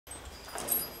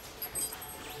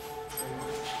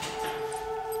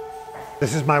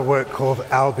This is my work called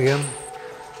Albion,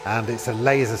 and it's a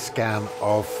laser scan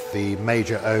of the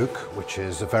major oak, which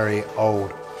is a very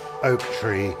old oak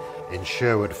tree in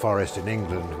Sherwood Forest in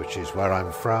England, which is where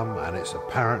I'm from, and it's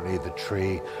apparently the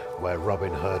tree where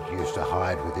Robin Hood used to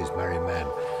hide with his merry men.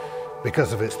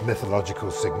 Because of its mythological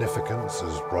significance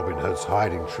as Robin Hood's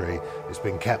hiding tree, it's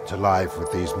been kept alive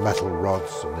with these metal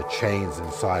rods and the chains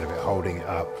inside of it holding it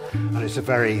up. And it's a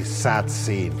very sad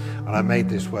scene. And I made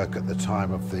this work at the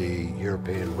time of the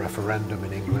European referendum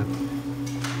in England.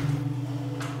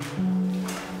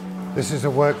 This is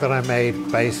a work that I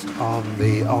made based on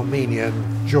the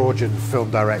Armenian Georgian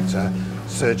film director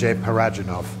Sergei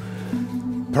Parajanov.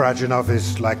 Parajanov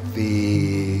is like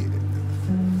the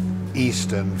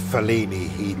Eastern Fellini.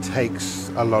 He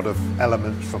takes a lot of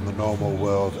elements from the normal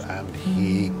world and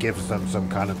he gives them some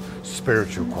kind of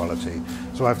spiritual quality.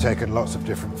 So I've taken lots of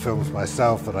different films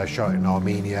myself that I shot in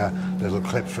Armenia, little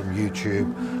clips from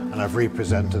YouTube, and I've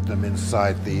represented them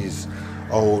inside these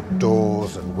old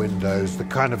doors and windows, the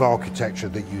kind of architecture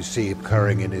that you see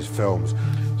occurring in his films.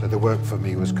 So the work for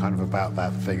me was kind of about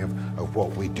that thing of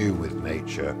what we do with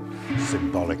nature.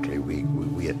 Symbolically,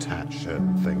 we attach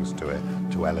certain things to it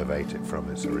to elevate it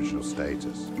from its original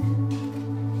status.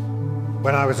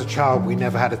 When I was a child, we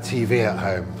never had a TV at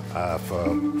home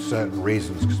for certain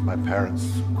reasons, because my parents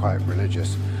were quite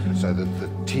religious. So the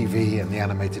TV and the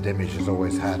animated image has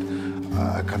always had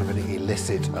a kind of an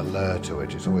illicit allure to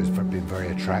it. It's always been very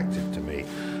attractive to me.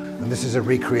 And this is a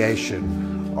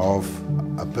recreation of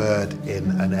a bird in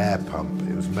an air pump.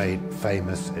 It was made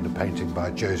famous in a painting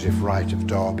by Joseph Wright of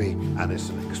Derby, and it's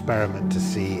an experiment to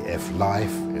see if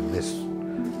life, in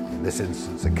this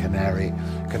instance a canary,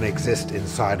 can exist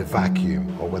inside a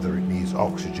vacuum or whether it needs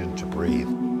oxygen to breathe.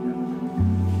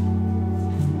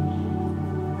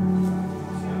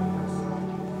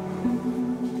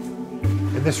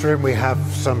 In this room we have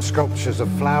some sculptures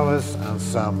of flowers and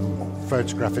some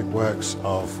photographic works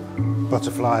of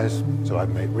butterflies. So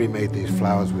I've remade these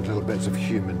flowers with little bits of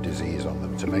human disease on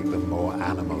them to make them more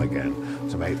animal again,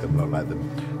 to make them look like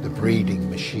the breeding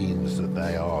machines that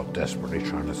they are, desperately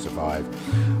trying to survive.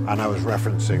 And I was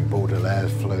referencing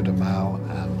Baudelaire's Fleur de Mal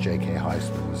and J.K.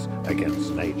 Huysman's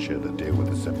Against Nature that deal with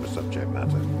a similar subject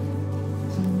matter.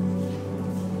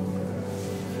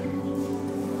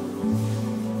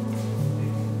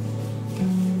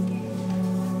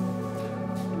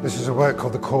 This is a work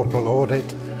called The Corporal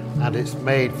Audit, and it's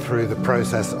made through the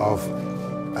process of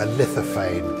a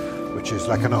lithophane, which is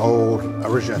like an old,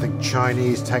 original, I think,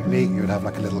 Chinese technique. You would have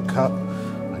like a little cup,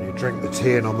 and you drink the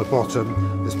tea, and on the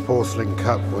bottom, this porcelain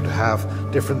cup would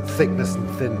have different thickness and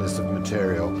thinness of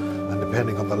material, and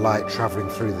depending on the light traveling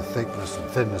through the thickness and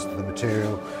thinness of the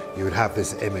material, you would have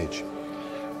this image.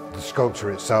 The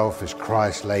sculpture itself is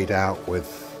Christ laid out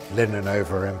with linen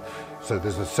over him. So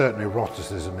there's a certain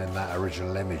eroticism in that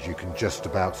original image. You can just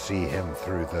about see him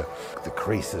through the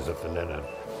creases of the linen.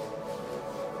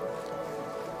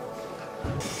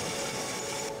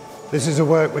 This is a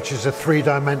work which is a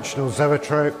three-dimensional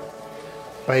zoetrope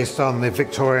based on the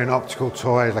Victorian optical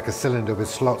toy, like a cylinder with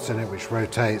slots in it which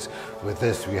rotates. With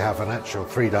this we have an actual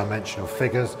three-dimensional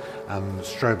figures and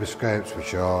stroboscopes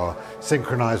which are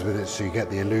synchronized with it, so you get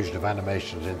the illusion of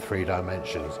animations in 3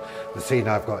 dimensions. The scene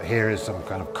I've got here is some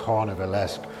kind of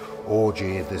carnivalesque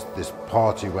orgy, this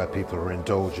party where people are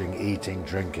indulging, eating,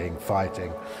 drinking,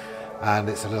 fighting, and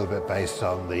it's a little bit based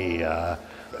on the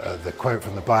quote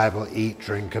from the Bible, "Eat,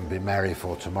 drink and be merry,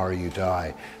 for tomorrow you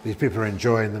die." These people are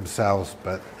enjoying themselves,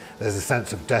 but there's a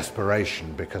sense of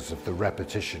desperation because of the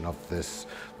repetition of this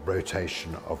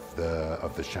rotation of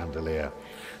the chandelier.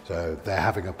 So they're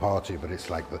having a party, but it's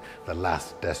like the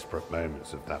last desperate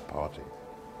moments of that party.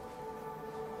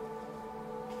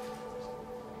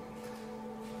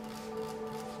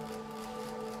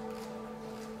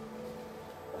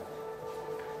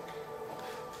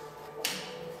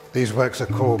 These works are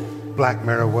called Black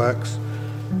Mirror works.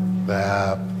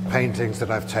 They're paintings that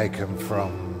I've taken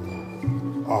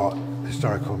from art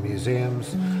historical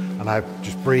museums, and I've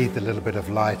just breathed a little bit of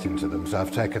light into them. So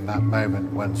I've taken that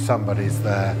moment when somebody's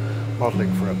there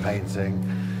modeling for a painting.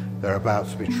 They're about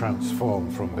to be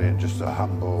transformed from being just a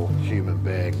humble human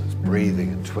being that's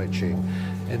breathing and twitching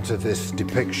into this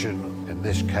depiction, in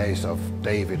this case, of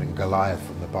David and Goliath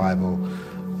from the Bible.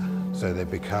 So they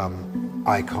become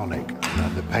iconic,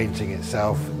 and the painting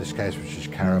itself, in this case, which is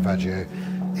Caravaggio,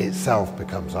 itself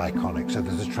becomes iconic. So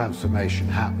there's a transformation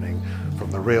happening from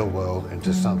the real world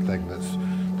into something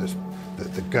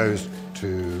that goes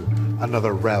to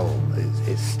another realm.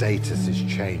 Its status is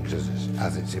changed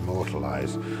as it's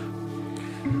immortalized.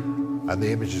 And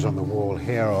the images on the wall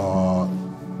here are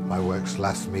my works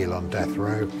Last Meal on Death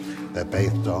Row. They're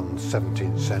based on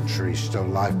 17th century still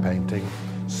life painting,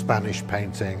 Spanish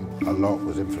painting. A lot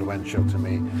was influential to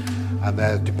me. And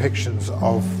they're depictions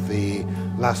of the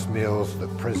last meals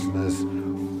that prisoners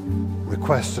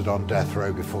requested on death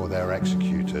row before they were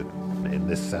executed. In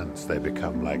this sense, they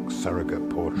become like surrogate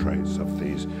portraits of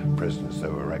these prisoners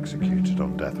that were executed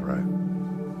on death row.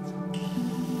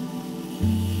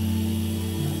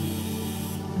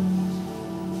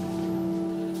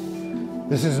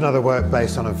 This is another work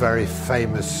based on a very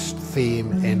famous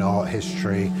theme in art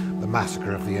history. The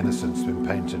Massacre of the Innocents has been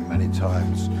painted many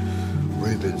times,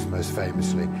 Rubens most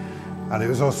famously. And it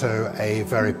was also a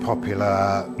very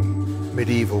popular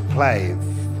medieval play.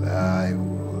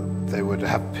 They would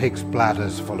have pigs'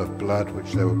 bladders full of blood,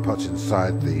 which they would put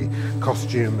inside the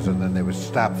costumes, and then they would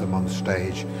stab them on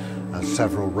stage, and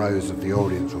several rows of the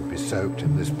audience would be soaked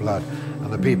in this blood.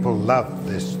 And the people loved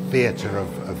this theatre of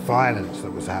violence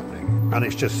that was happening. And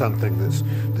it's just something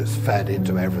that's fed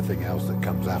into everything else that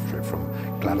comes after it, from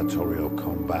gladiatorial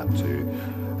combat to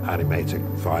animated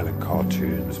violent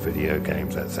cartoons, video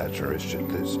games, etc. It's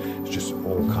just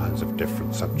all kinds of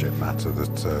different subject matter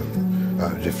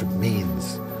that different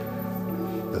means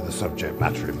that the subject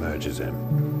matter emerges in.